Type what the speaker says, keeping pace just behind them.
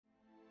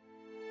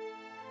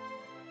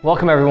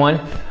Welcome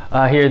everyone.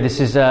 This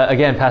is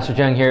again Pastor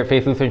Jung here at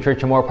Faith Lutheran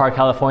Church in Moore Park,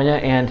 California,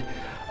 and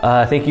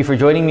thank you for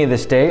joining me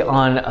this day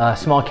on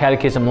Small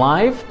Catechism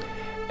Live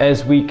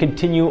as we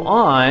continue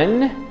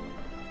on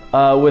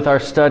with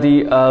our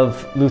study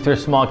of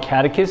Luther's Small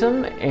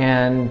Catechism.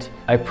 And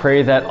I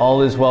pray that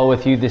all is well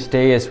with you this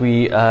day as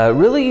we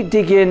really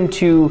dig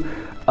into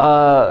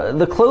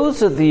the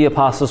close of the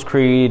Apostles'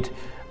 Creed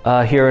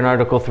here in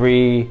Article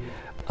 3.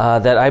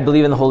 That I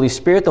believe in the Holy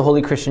Spirit, the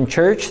Holy Christian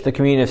Church, the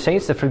communion of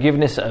saints, the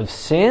forgiveness of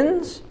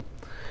sins,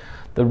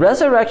 the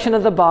resurrection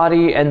of the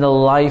body, and the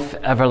life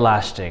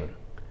everlasting.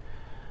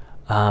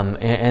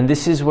 And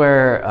this is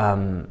where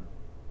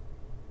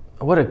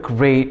what a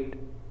great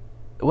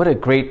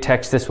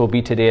text this will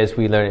be today as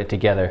we learn it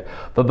together.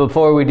 But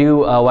before we do,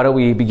 why don't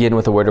we begin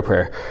with a word of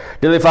prayer.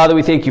 Dearly Father,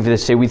 we thank you for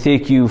this day. We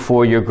thank you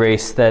for your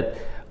grace that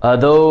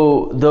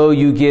though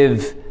you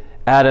give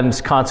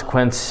Adam's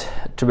consequence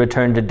to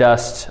return to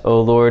dust, O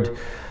Lord,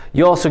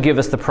 you also give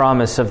us the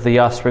promise of the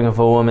offspring of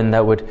a woman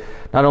that would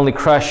not only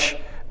crush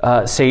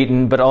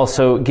Satan, but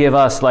also give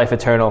us life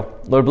eternal.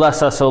 Lord,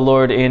 bless us, O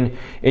Lord, in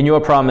your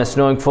promise,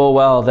 knowing full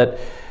well that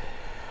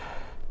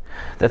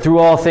through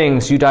all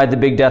things you died the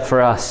big death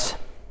for us,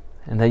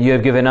 and that you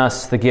have given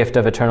us the gift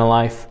of eternal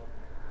life.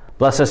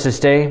 Bless us this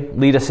day,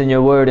 lead us in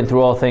your word, and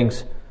through all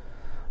things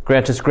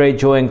grant us great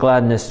joy and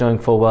gladness, knowing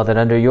full well that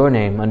under your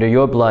name, under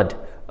your blood,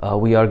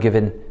 we are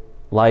given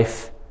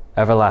life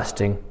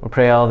everlasting. We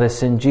pray all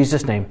this in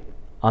Jesus' name.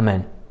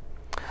 Amen.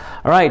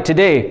 All right,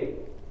 today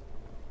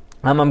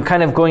I'm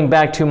kind of going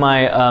back to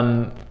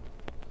my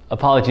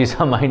apologies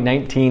on my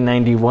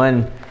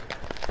 1991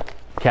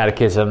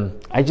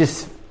 catechism. I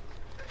just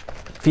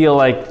feel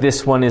like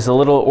this one is a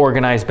little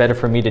organized better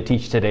for me to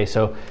teach today.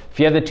 So if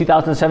you have the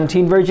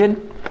 2017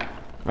 version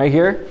right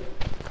here,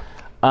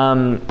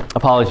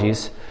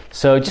 apologies.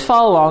 So just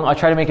follow along. I'll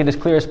try to make it as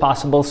clear as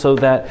possible so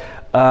that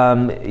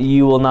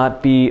you will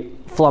not be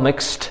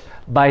flummoxed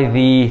by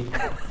the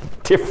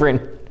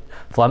different...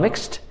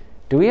 Flummoxed?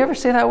 Do we ever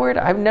say that word?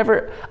 I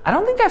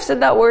don't think I've said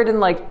that word in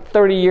like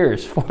 30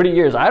 years, 40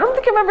 years. I don't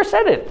think I've ever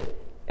said it.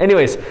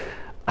 Anyways,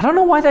 I don't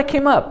know why that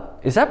came up.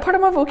 Is that part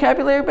of my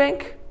vocabulary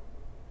bank?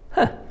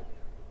 Huh.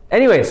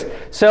 Anyways,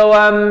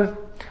 so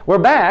we're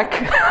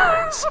back.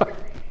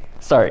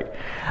 Sorry.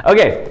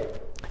 Okay,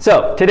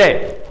 so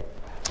today,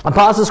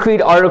 Apostles'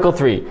 Creed, Article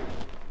 3.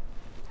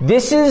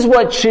 This is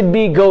what should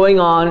be going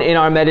on in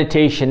our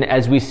meditation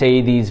as we say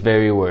these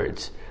very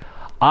words.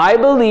 I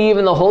believe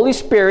in the Holy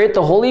Spirit,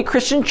 the Holy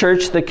Christian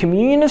Church, the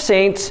communion of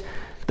saints,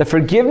 the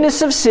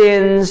forgiveness of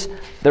sins,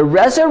 the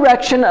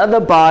resurrection of the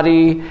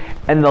body,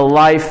 and the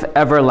life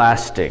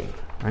everlasting.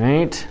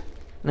 Right?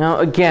 Now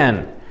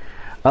again,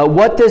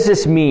 what does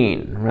this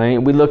mean? Right?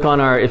 We look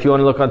on if you want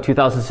to look on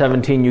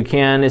 2017, you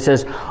can. It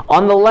says,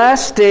 on the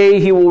last day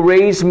he will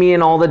raise me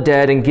and all the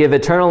dead and give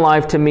eternal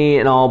life to me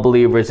and all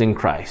believers in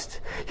Christ.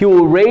 He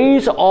will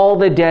raise all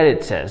the dead,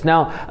 it says.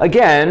 Now,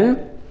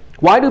 again,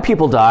 why do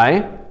people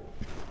die?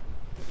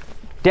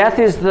 Death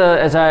is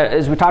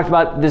as we talked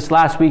about this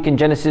last week in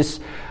Genesis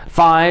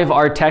 5,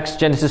 our text,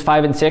 Genesis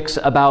 5 and 6,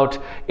 about,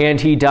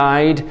 and he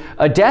died.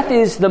 Death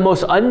is the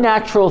most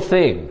unnatural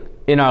thing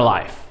in our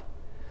life.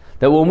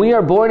 That when we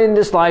are born in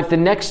this life, the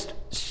next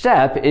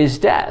step is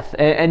death.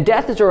 And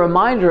death is a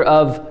reminder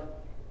of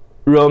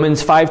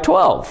Romans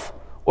 5:12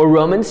 or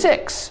Romans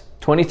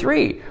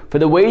 6:23. For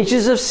the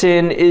wages of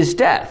sin is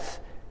death.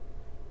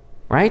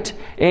 Right?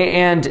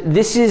 And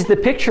this is the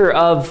picture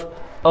of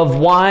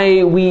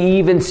why we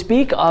even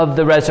speak of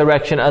the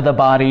resurrection of the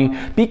body,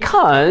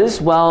 because,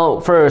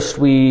 well, first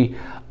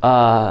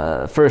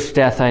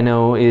death, I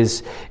know,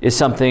 is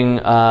something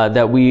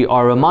that we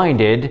are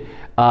reminded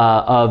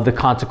of the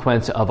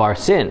consequence of our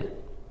sin,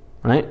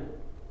 right?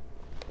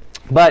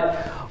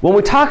 But when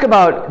we talk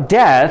about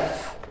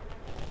death,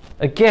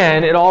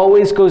 again, it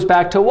always goes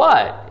back to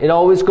what? It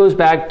always goes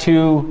back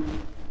to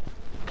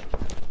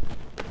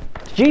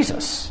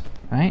Jesus,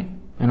 right?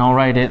 And I'll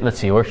write it, let's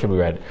see, where should we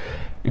write it?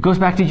 It goes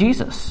back to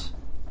Jesus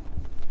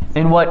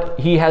and what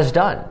he has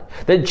done.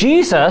 That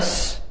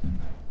Jesus,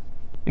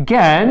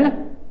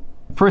 again,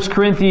 1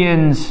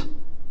 Corinthians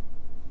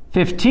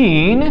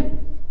 15,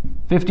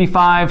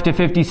 55 to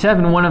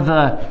 57, one of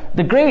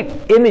the great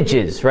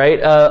images, right,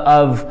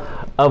 of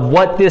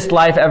what this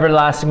life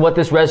everlasting, what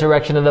this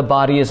resurrection of the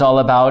body is all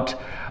about,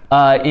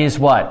 is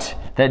what?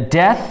 That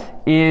death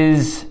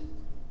is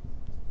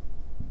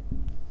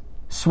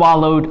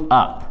swallowed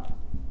up.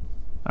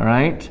 All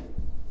right?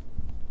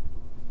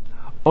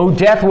 O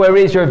death, where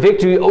is your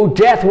victory? O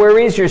death, where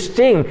is your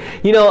sting?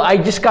 You know, I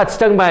just got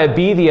stung by a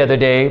bee the other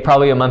day,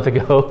 probably a month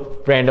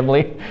ago,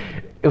 randomly.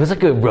 It was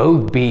like a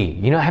rogue bee.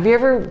 You know, have you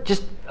ever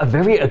just a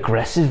very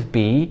aggressive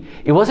bee?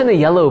 It wasn't a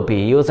yellow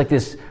bee. It was like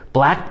this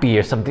black bee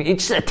or something. It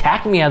just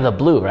attacked me out of the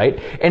blue,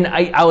 right? And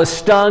I was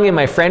stung, and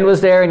my friend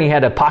was there, and he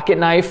had a pocket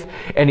knife,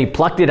 and he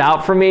plucked it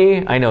out for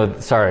me. I know,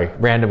 sorry,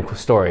 random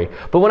story.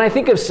 But when I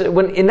think of,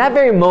 in that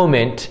very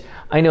moment,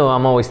 I know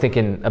I'm always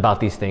thinking about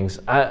these things.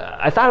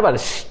 I thought about a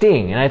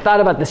sting, and I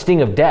thought about the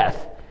sting of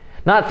death.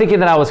 Not thinking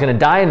that I was going to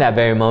die in that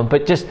very moment,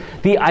 but just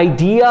the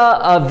idea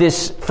of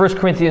this 1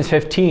 Corinthians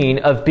 15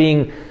 of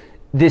being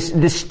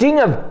this sting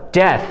of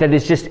death that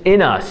is just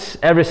in us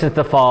ever since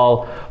the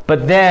fall.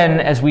 But then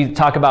as we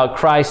talk about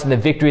Christ and the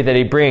victory that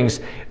he brings,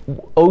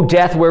 O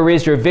death, where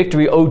is your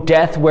victory? O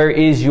death, where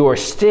is your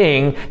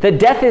sting? That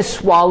death is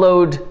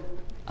swallowed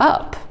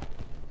up,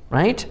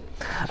 right?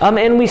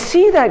 And we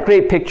see that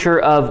great picture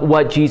of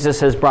what Jesus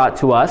has brought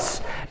to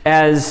us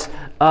as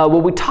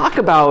when we talk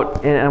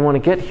about, and I want to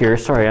get here,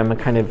 sorry, I'm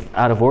kind of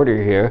out of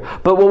order here,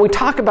 but when we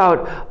talk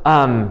about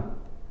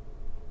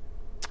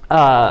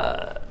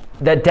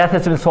that death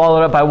has been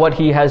swallowed up by what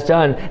he has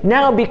done,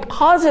 now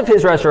because of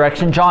his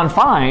resurrection, John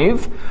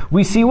 5,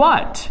 we see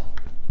what?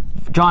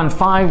 John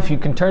 5, if you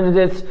can turn to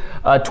this,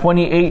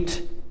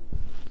 28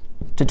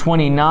 to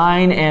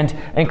 29,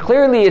 and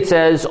clearly it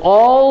says,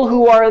 all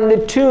who are in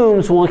the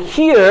tombs will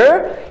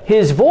hear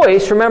his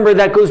voice. Remember,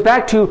 that goes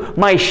back to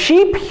my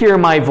sheep hear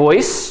my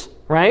voice,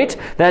 right?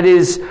 That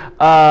is,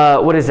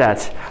 what is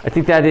that? I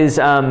think that is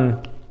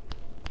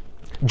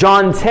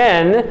John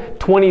 10,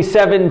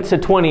 27 to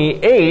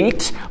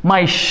 28.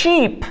 My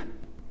sheep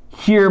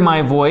hear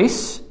my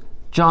voice.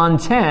 John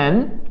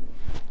 10.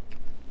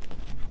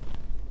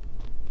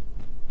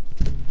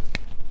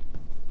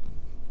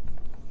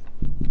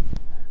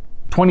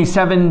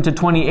 (27 to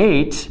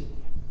 28),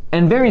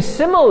 and very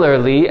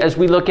similarly, as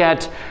we look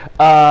at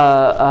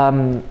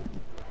John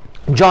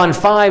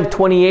 5,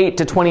 28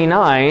 to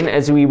 29,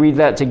 as we read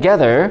that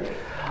together,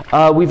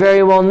 we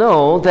very well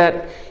know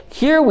that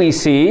here we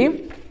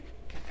see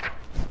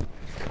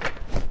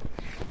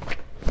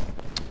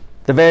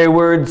the very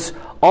words,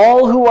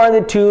 all who are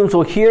in the tombs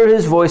will hear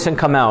his voice and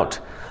come out.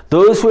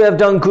 Those who have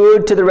done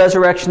good to the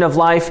resurrection of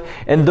life,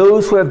 and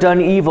those who have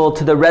done evil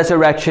to the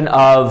resurrection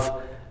of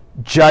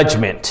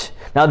judgment.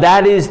 Now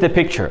that is the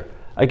picture.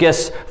 I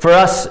guess for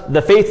us,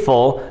 the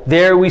faithful,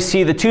 there we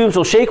see the tombs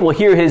will shake, we'll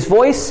hear his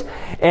voice,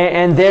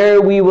 and there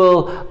we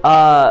will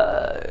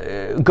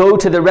go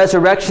to the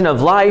resurrection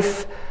of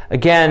life.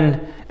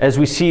 Again, as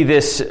we see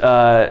this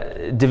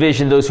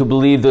division, those who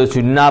believe, those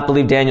who do not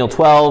believe, Daniel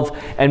 12,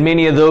 and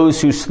many of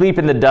those who sleep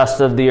in the dust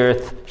of the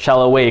earth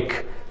shall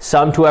awake,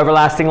 some to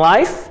everlasting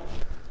life,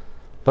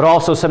 but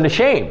also some to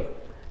shame,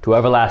 to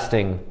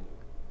everlasting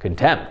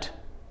contempt.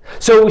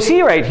 So we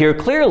see right here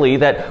clearly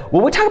that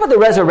when we talk about the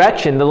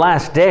resurrection, the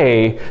last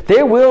day,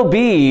 there will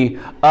be,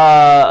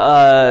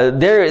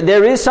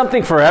 there is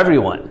something for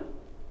everyone,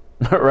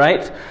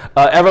 right?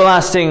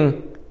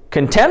 Everlasting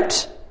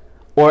contempt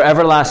or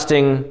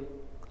everlasting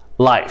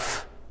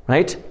life,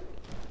 right?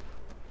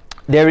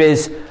 There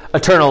is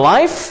eternal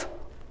life,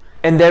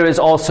 and there is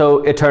also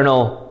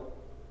eternal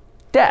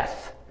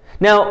death.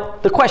 Now,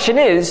 the question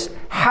is,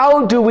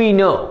 how do we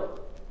know?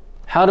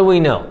 How do we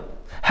know?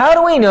 How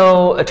do we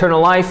know eternal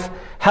life?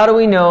 How do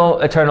we know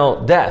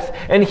eternal death?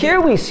 And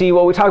here we see,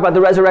 when we talk about the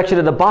resurrection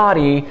of the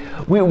body,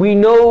 we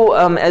know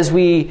as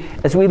we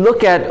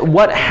look at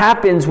what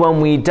happens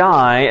when we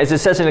die, as it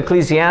says in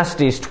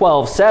Ecclesiastes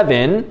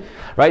 12:7,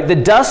 right? The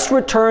dust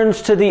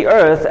returns to the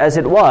earth as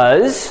it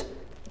was,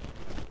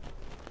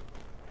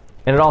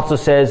 and it also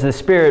says the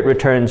spirit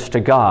returns to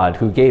God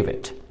who gave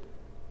it,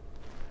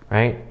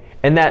 right?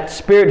 And that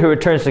spirit who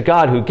returns to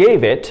God who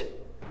gave it,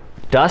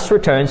 dust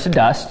returns to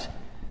dust,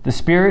 the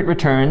spirit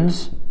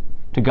returns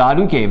to God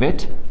who gave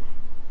it.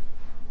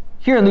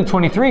 Here in Luke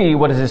 23,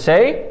 what does it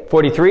say?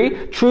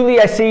 43, truly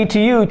I say to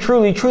you,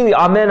 truly, truly,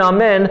 amen,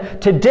 amen,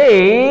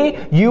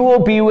 today you will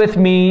be with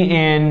me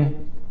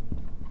in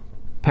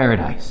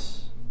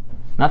paradise.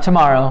 Not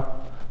tomorrow,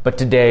 but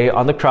today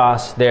on the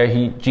cross. There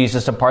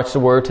Jesus imparts the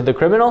word to the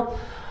criminal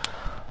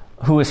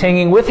who is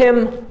hanging with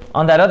him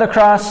on that other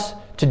cross.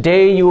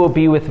 Today you will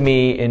be with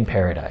me in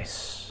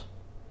paradise.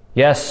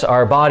 Yes,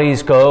 our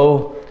bodies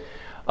go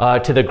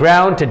to the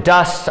ground, to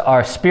dust.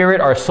 Our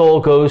spirit, our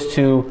soul goes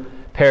to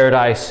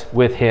paradise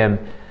with him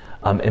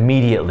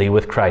immediately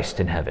with Christ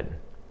in heaven.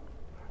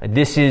 And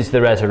this is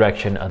the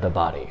resurrection of the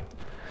body.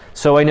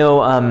 So I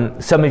know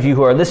some of you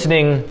who are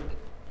listening,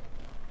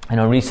 I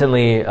know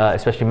recently,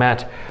 especially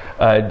Matt,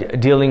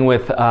 dealing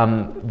with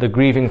the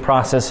grieving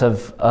process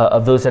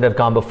of those that have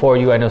gone before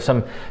you. I know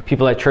some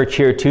people at church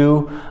here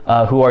too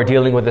who are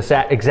dealing with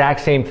the exact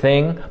same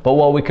thing. But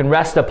what we can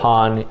rest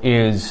upon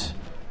is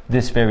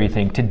this very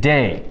thing.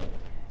 Today,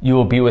 you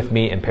will be with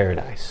me in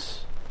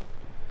paradise.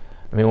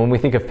 I mean, when we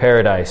think of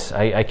paradise,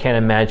 I can't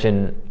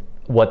imagine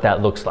what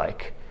that looks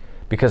like,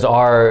 because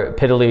our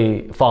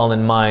pitifully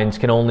fallen minds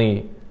can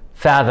only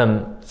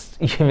fathom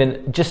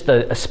even just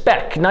a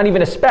speck, not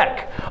even a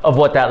speck of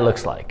what that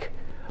looks like.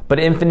 But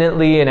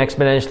infinitely and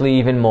exponentially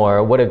even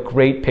more, what a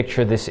great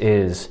picture this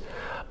is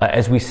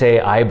as we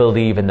say, I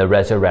believe in the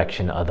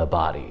resurrection of the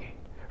body.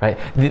 Right?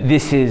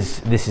 This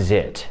is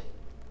it.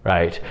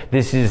 Right?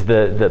 This is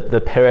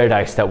the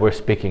paradise that we're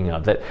speaking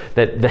of,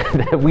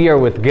 that we are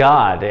with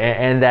God,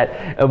 and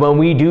that when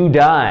we do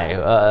die,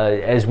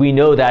 as we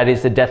know that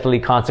is the deathly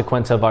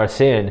consequence of our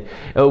sin,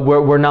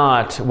 we're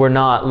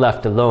not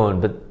left alone,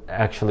 but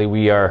actually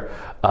we are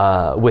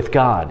with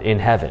God in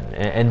heaven.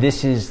 And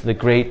this is the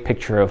great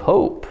picture of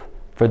hope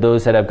for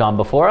those that have gone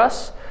before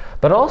us,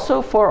 but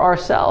also for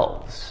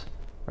ourselves,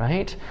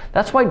 right?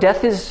 That's why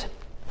death is,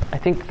 I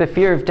think, the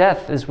fear of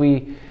death as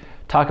we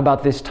talk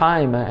about this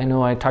time. I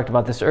know I talked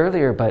about this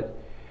earlier, but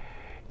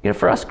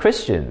for us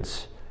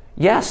Christians,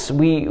 yes,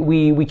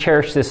 we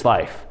cherish this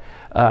life.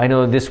 I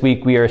know this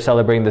week we are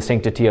celebrating the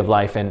sanctity of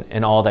life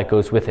and all that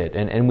goes with it,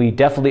 and we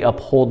definitely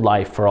uphold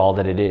life for all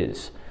that it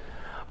is.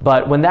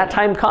 But when that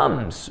time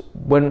comes,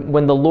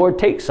 when the Lord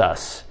takes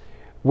us,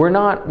 we're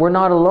not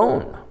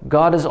alone.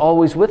 God is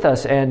always with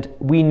us, and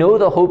we know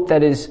the hope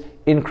that is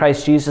in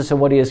Christ Jesus and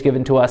what He has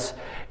given to us,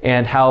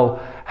 and how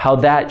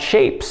that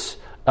shapes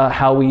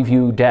how we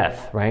view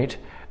death, right?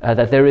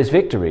 That there is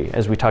victory,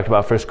 as we talked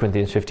about 1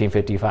 Corinthians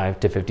 15:55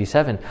 to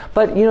 57.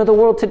 But, the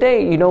world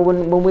today,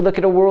 when we look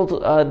at a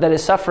world that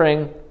is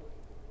suffering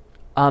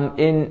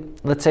in,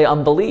 let's say,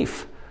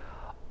 unbelief,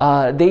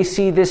 they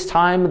see this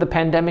time of the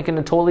pandemic in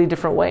a totally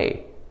different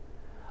way.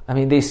 I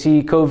mean, they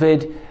see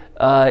COVID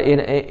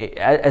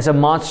as a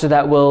monster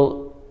that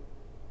will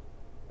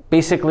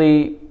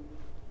basically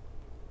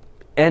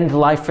end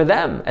life for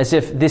them, as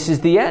if this is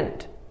the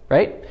end,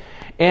 right?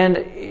 And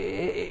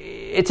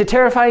it's a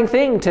terrifying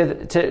thing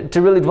to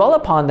really dwell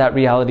upon that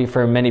reality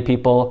for many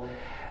people,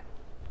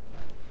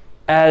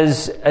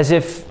 as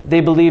if they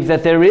believe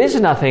that there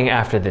is nothing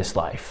after this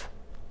life.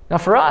 Now,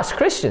 for us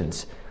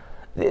Christians,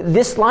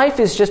 this life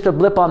is just a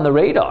blip on the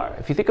radar.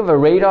 If you think of a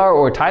radar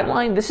or a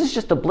timeline, this is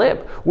just a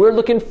blip. We're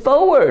looking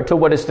forward to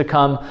what is to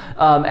come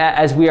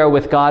as we are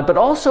with God, but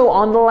also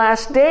on the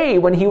last day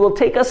when He will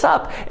take us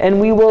up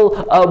and we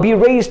will be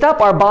raised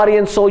up, our body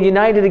and soul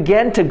united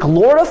again to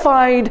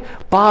glorified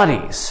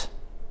bodies.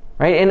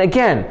 Right? And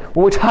again,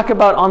 when we talk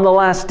about on the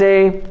last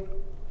day,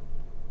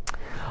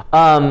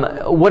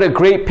 what a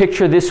great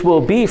picture this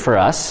will be for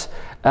us,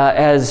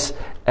 as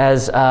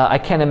I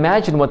can't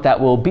imagine what that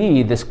will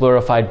be, this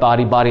glorified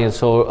body and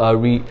soul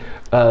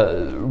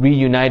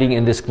reuniting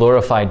in this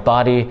glorified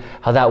body,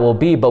 how that will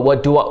be. But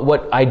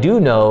what I do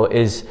know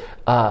is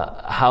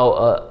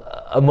how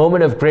a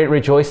moment of great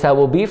rejoice that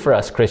will be for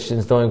us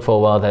Christians, knowing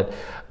full well that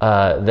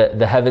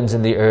the heavens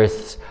and the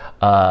earths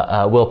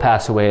will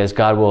pass away, as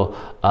God will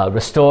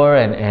restore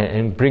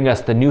and bring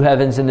us the new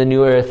heavens and the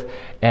new earth.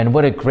 And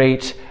what a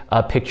great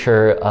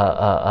picture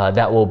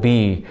that will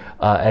be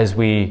as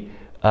we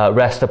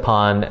rest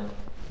upon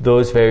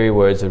those very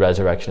words, the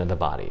resurrection of the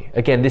body.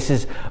 Again, this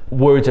is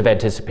words of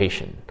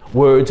anticipation,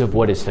 words of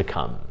what is to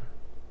come,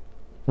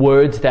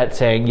 words that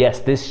saying, yes,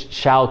 this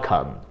shall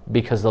come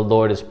because the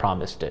Lord has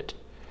promised it.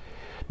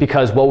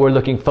 Because what we're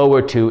looking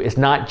forward to is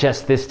not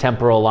just this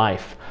temporal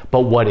life,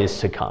 but what is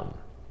to come.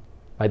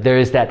 Right? There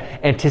is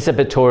that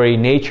anticipatory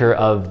nature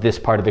of this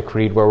part of the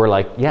creed where we're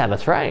like, yeah,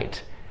 that's right.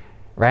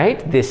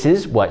 Right? This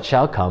is what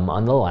shall come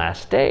on the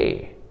last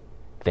day.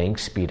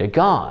 Thanks be to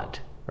God.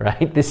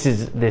 Right? This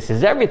is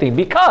everything,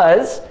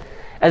 because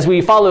as we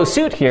follow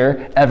suit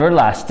here,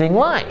 everlasting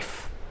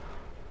life.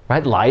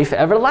 Right? Life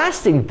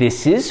everlasting.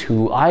 This is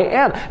who I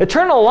am.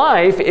 Eternal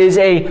life is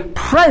a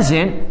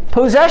present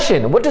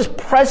possession. What does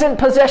present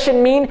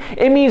possession mean?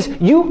 It means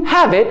you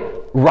have it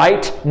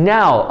right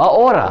now.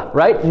 Ahora,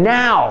 right?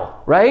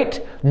 Now, right?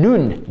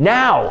 Nun,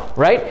 now,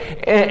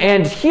 right?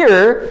 And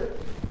here,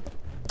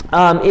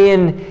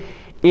 in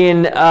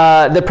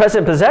the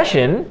present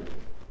possession,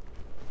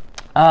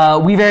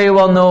 we very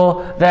well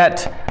know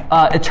that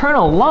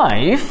eternal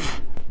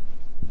life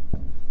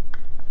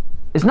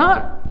is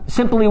not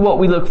simply what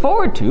we look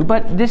forward to,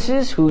 but this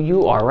is who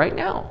you are right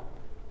now,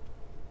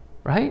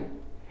 right?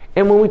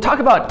 And when we talk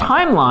about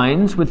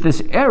timelines with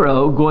this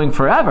arrow going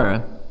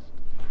forever,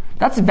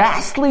 that's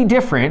vastly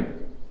different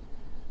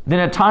than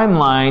a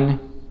timeline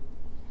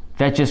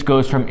that just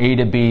goes from A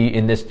to B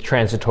in this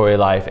transitory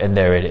life, and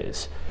there it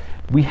is.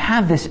 We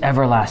have this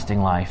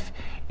everlasting life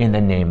in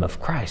the name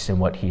of Christ and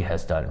what He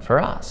has done for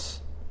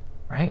us,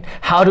 right?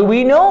 How do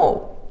we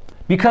know?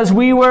 Because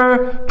we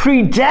were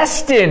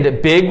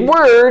predestined. Big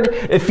word,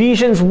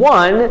 Ephesians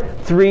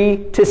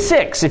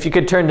 1:3-6. If you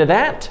could turn to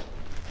that.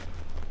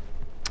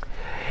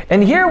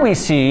 And here we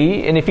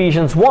see in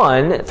Ephesians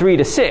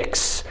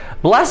 1:3-6,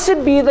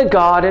 blessed be the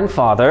God and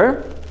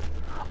Father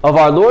of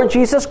our Lord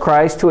Jesus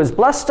Christ, who has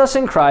blessed us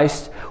in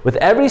Christ with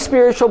every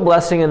spiritual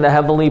blessing in the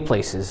heavenly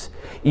places,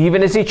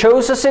 even as He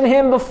chose us in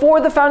Him before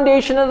the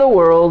foundation of the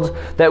world,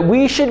 that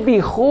we should be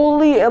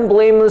holy and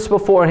blameless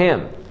before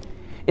Him.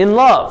 In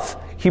love,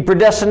 He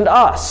predestined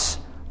us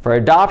for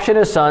adoption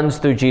as sons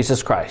through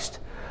Jesus Christ,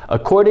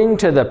 according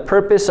to the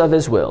purpose of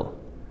His will,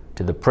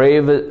 to the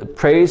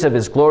praise of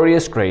His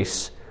glorious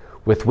grace,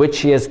 with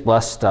which He has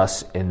blessed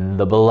us in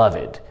the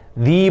beloved,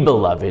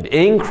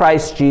 in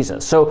Christ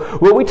Jesus. So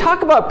when we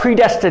talk about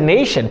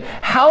predestination,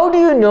 how do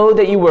you know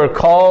that you were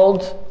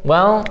called?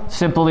 Well,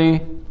 simply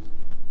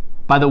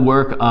by the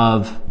work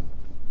of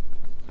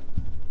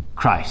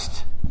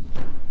Christ.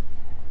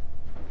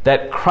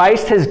 That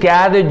Christ has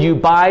gathered you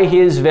by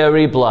His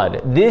very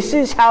blood. This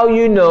is how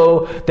you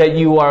know that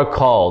you are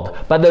called,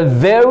 by the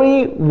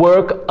very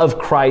work of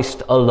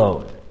Christ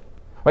alone.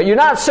 Right? You're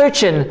not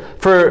searching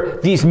for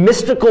these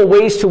mystical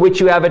ways to which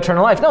you have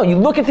eternal life. No, you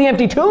look at the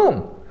empty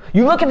tomb.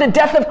 You look at the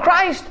death of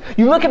Christ.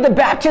 You look at the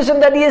baptism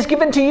that he has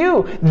given to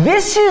you.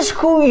 This is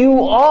who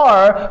you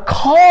are,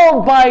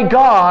 called by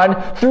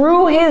God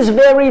through his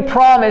very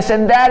promise,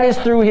 and that is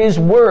through his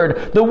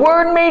word. The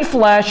word made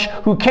flesh,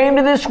 who came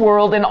to this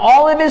world in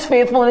all of his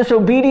faithfulness,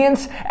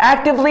 obedience,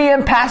 actively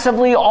and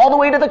passively, all the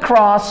way to the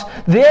cross.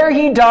 There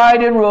he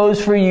died and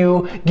rose for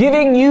you,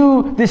 giving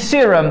you the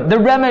serum, the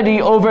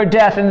remedy over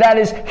death, and that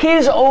is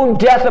his own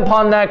death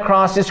upon that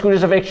cross, his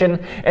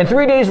crucifixion. And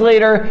 3 days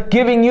later,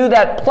 giving you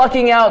that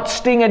plucking out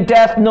sting of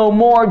death, no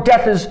more.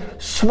 Death is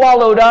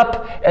swallowed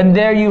up, and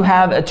there you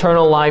have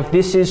eternal life.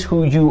 This is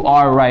who you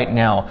are right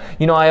now.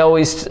 You know, I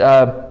always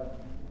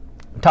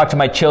talk to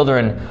my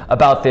children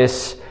about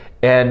this,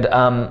 and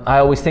I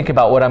always think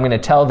about what I'm going to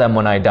tell them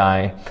when I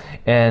die.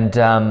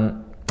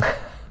 And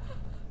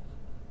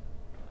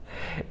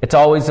it's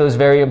always those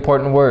very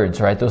important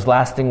words, right? Those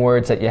lasting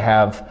words that you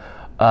have,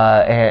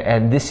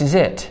 and this is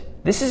it.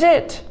 This is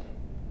it.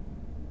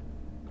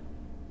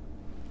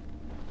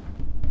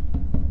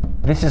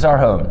 This is our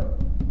home.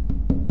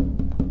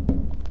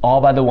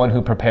 All by the one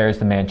who prepares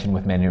the mansion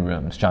with many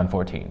rooms, John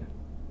 14,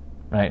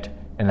 right?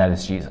 And that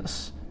is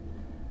Jesus.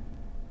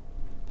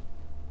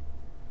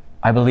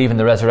 I believe in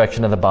the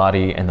resurrection of the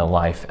body and the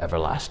life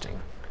everlasting.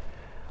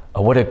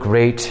 Oh, what a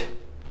great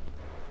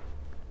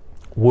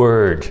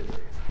word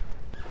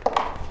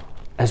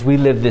as we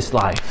live this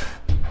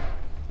life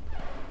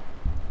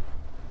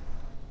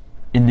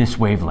in this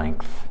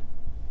wavelength,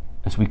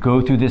 as we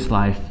go through this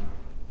life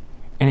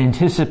and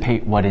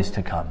anticipate what is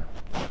to come.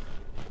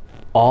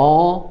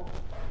 All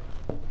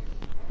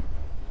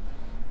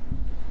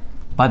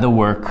by the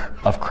work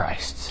of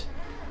Christ.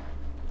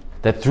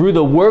 That through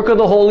the work of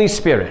the Holy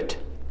Spirit,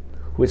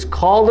 who has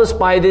called us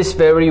by this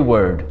very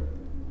word,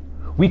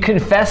 we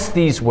confess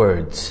these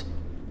words.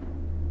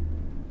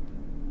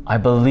 I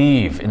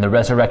believe in the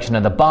resurrection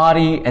of the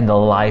body and the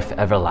life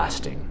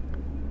everlasting.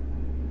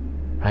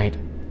 Right?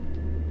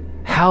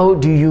 How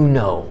do you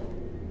know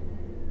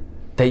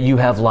that you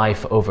have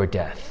life over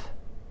death?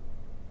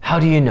 How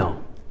do you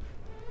know?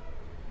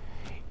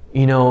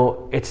 You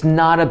know, it's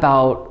not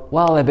about,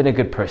 well, I've been a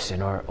good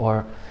person,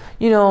 or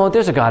you know,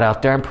 there's a God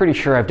out there. I'm pretty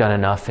sure I've done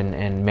enough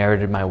and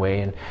merited my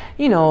way. And,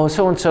 you know,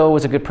 so-and-so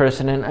was a good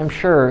person, and I'm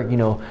sure, you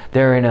know,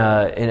 they're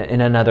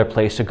in another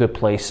place, a good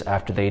place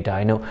after they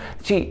die. No,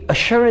 see,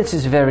 assurance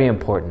is very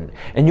important.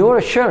 And your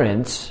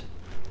assurance,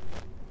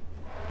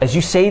 as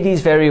you say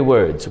these very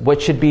words,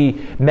 what should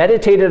be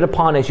meditated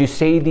upon as you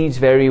say these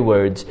very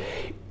words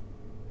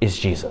is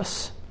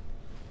Jesus.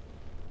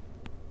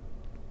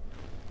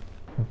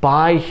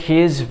 By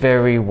his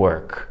very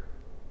work,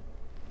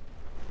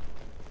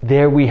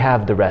 there we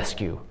have the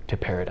rescue to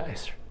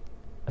paradise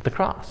at the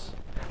cross.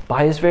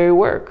 By his very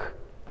work,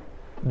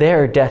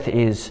 there death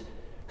is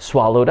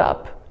swallowed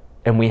up,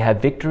 and we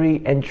have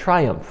victory and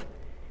triumph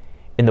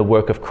in the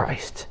work of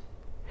Christ.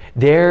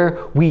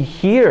 There we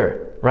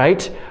hear,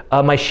 right?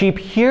 My sheep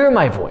hear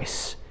my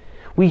voice.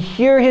 We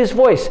hear his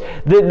voice.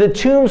 The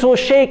tombs will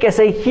shake as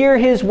they hear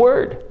his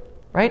word,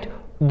 right?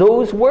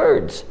 Those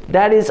words,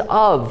 that is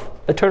of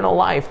eternal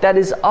life. That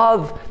is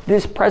of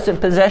this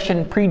present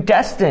possession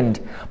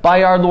predestined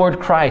by our Lord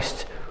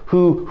Christ,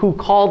 who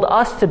called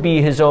us to be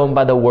his own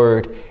by the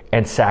word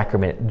and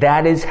sacrament.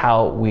 That is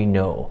how we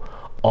know,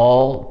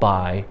 all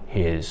by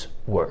his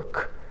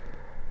work.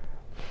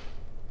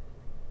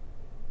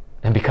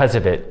 And because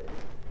of it,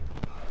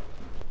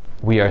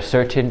 we are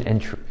certain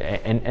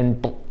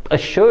and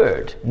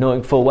assured,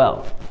 knowing full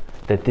well,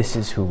 that this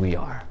is who we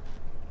are.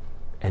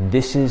 And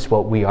this is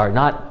what we are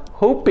not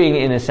hoping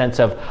in a sense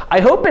of, I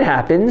hope it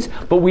happens,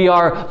 but we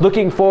are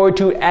looking forward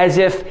to as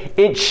if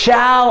it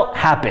shall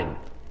happen.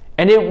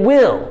 And it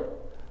will.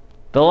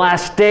 The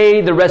last day,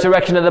 the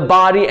resurrection of the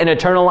body, and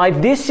eternal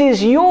life. This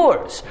is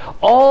yours.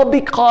 All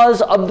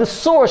because of the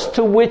source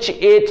to which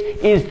it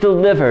is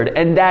delivered.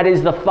 And that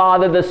is the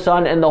Father, the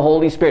Son, and the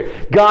Holy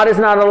Spirit. God is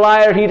not a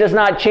liar. He does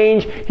not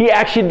change. He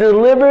actually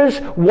delivers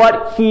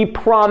what he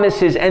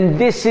promises. And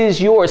this is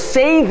yours.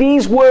 Say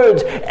these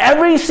words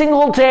every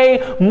single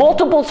day,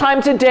 multiple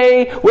times a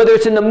day, whether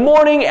it's in the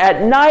morning,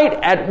 at night,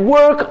 at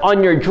work,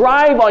 on your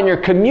drive, on your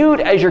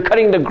commute, as you're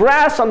cutting the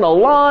grass on the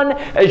lawn,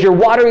 as you're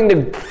watering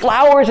the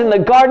flowers in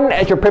the garden,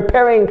 as you're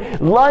preparing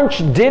lunch,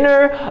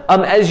 dinner,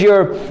 as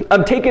you're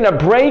taking a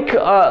break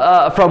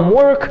from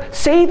work.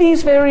 Say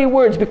these very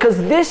words, because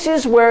this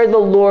is where the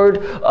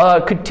Lord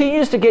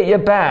continues to get you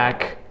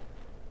back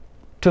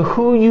to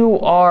who you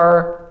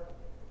are,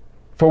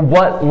 for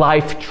what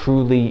life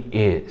truly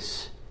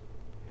is.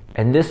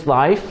 And this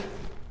life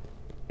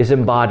is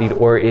embodied,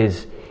 or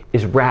is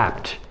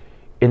wrapped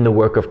in the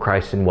work of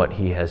Christ and what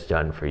he has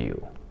done for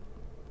you.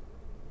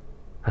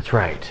 That's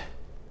right.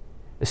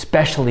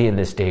 Especially in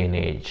this day and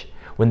age,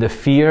 when the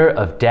fear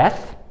of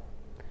death,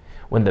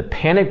 when the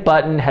panic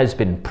button has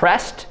been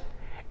pressed,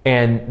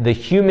 and the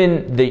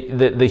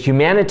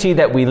humanity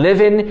that we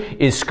live in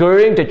is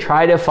scurrying to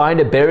try to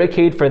find a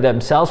barricade for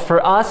themselves.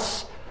 For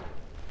us,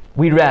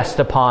 we rest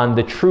upon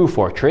the true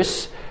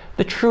fortress,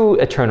 the true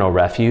eternal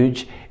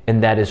refuge,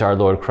 and that is our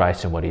Lord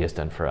Christ and what he has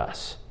done for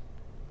us.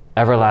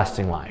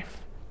 Everlasting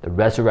life, the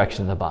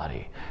resurrection of the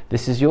body.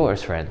 This is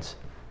yours, friends.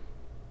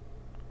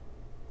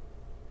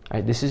 All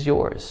right, this is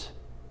yours.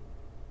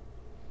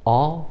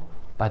 All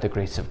by the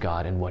grace of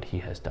God and what he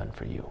has done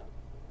for you.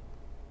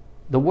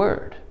 The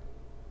Word,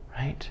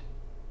 right?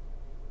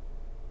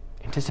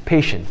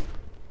 Anticipation,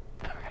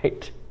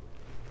 right?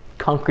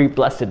 Concrete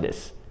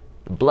blessedness.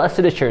 The blessed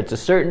assurance, the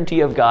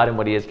certainty of God and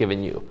what he has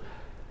given you.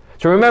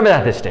 So remember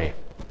that this day.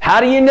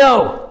 How do you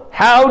know?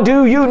 How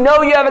do you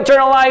know you have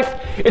eternal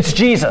life? It's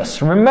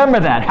Jesus. Remember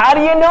that. How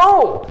do you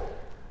know?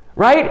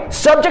 Right?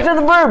 Subject of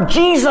the verb,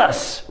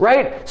 Jesus.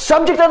 Right?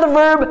 Subject of the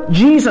verb,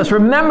 Jesus.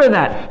 Remember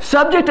that.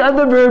 Subject of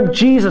the verb,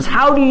 Jesus.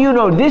 How do you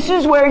know? This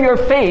is where your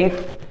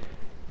faith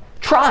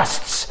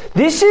trusts.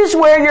 This is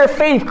where your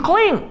faith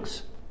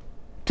clings.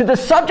 To the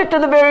subject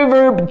of the very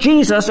verb,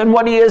 Jesus, and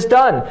what he has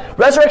done.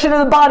 Resurrection of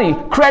the body,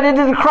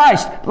 credited to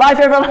Christ. Life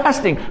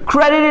everlasting,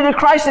 credited to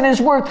Christ and his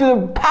work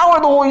through the power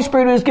of the Holy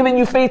Spirit who has given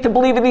you faith to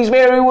believe in these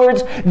very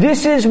words.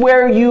 This is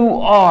where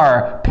you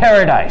are,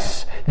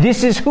 paradise.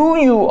 This is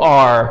who you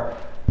are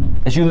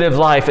as you live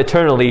life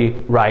eternally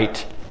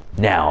right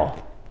now.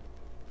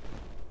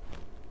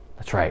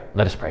 That's right.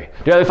 Let us pray.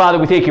 Dear Heavenly Father,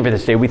 we thank you for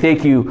this day. We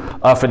thank you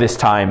for this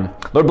time.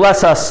 Lord,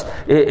 bless us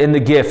in the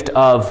gift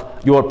of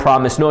your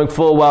promise, knowing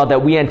full well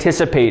that we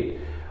anticipate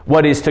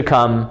what is to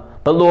come.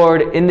 But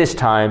Lord, in this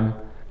time,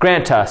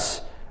 grant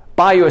us,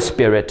 by your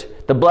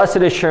Spirit, the blessed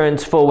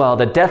assurance full well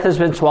that death has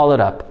been swallowed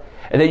up,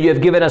 and that you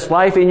have given us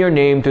life in your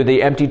name through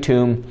the empty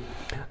tomb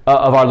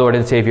of our Lord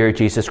and Savior,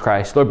 Jesus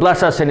Christ. Lord,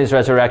 bless us in his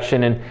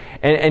resurrection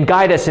and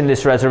guide us in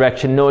this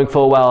resurrection, knowing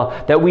full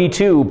well that we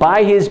too,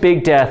 by his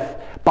big death,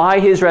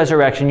 by his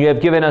resurrection, you have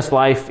given us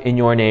life in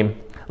your name.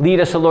 Lead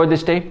us, O Lord,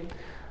 this day.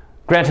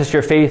 Grant us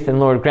your faith, and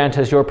Lord, grant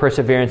us your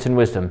perseverance and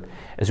wisdom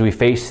as we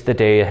face the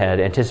day ahead,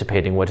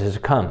 anticipating what is to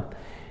come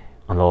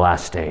on the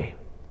last day.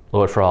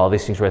 Lord, for all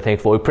these things we're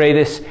thankful. We pray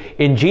this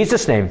in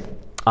Jesus' name.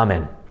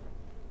 Amen.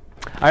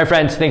 All right,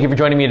 friends, thank you for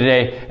joining me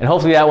today, and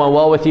hopefully that went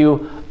well with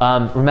you.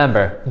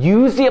 Remember,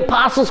 use the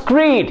Apostles'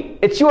 Creed.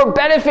 It's your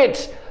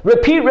benefit.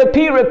 Repeat,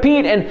 repeat,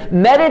 repeat, and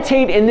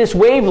meditate in this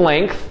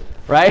wavelength,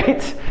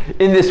 right?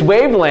 In this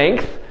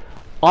wavelength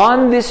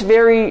on this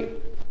very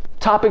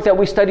topic that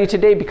we study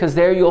today, because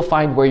there you'll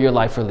find where your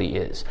life really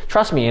is.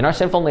 Trust me, in our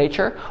sinful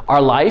nature,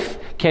 our life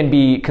can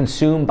be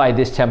consumed by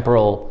this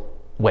temporal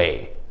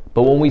way.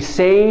 But when we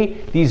say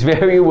these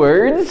very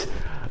words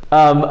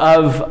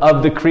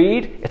of the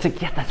creed, it's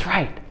like, yeah, that's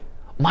right.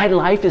 My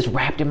life is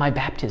wrapped in my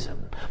baptism.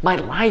 My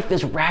life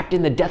is wrapped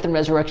in the death and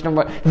resurrection of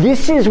my...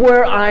 This is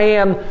where I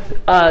am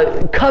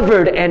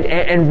covered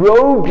and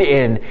robed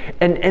in.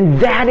 And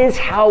that is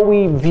how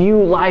we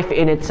view life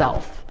in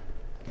itself.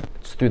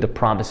 It's through the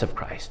promise of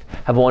Christ.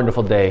 Have a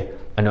wonderful day.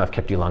 I know I've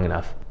kept you long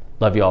enough.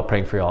 Love you all,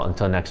 praying for you all.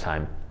 Until next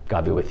time,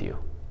 God be with you.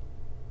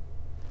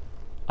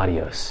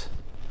 Adios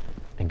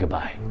and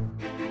goodbye.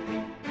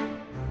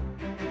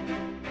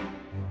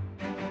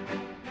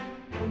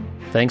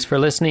 Thanks for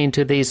listening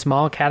to these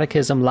Small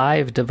Catechism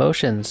Live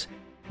devotions.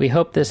 We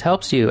hope this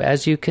helps you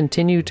as you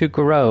continue to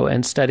grow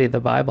and study the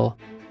Bible.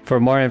 For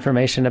more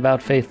information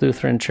about Faith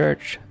Lutheran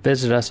Church,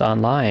 visit us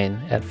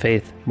online at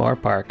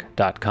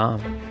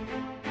faithmoorpark.com.